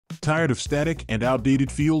Tired of static and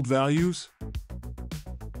outdated field values?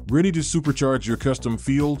 Ready to supercharge your custom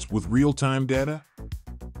fields with real-time data?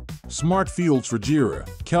 Smart Fields for Jira,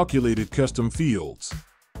 calculated custom fields.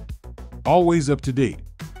 Always up to date.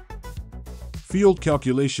 Field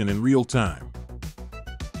calculation in real time.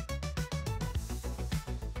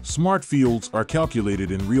 Smart fields are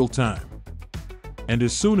calculated in real time. And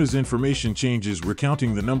as soon as information changes, we're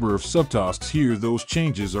counting the number of subtasks here, those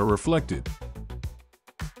changes are reflected.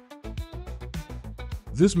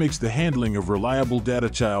 This makes the handling of reliable data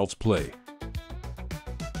child's play.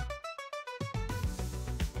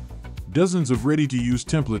 Dozens of ready-to-use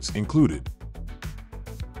templates included.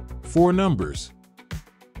 4 numbers.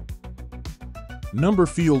 Number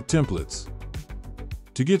field templates.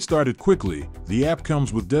 To get started quickly, the app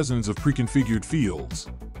comes with dozens of pre-configured fields.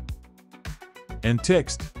 And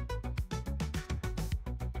text.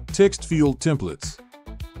 Text field templates.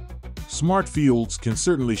 Smart fields can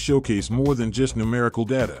certainly showcase more than just numerical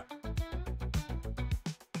data.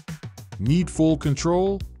 Need full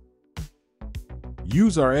control?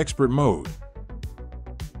 Use our expert mode.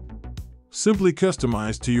 Simply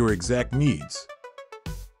customize to your exact needs.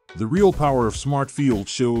 The real power of Smart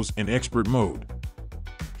Fields shows in expert mode.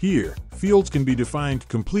 Here, fields can be defined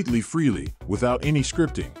completely freely, without any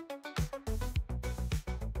scripting.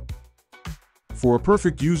 For a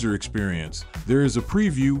perfect user experience, there is a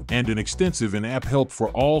preview and an extensive in-app help for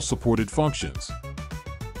all supported functions.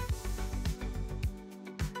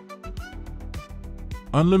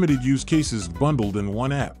 Unlimited use cases bundled in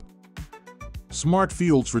one app. Smart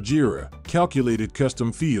Fields for Jira, calculated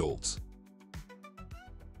custom fields.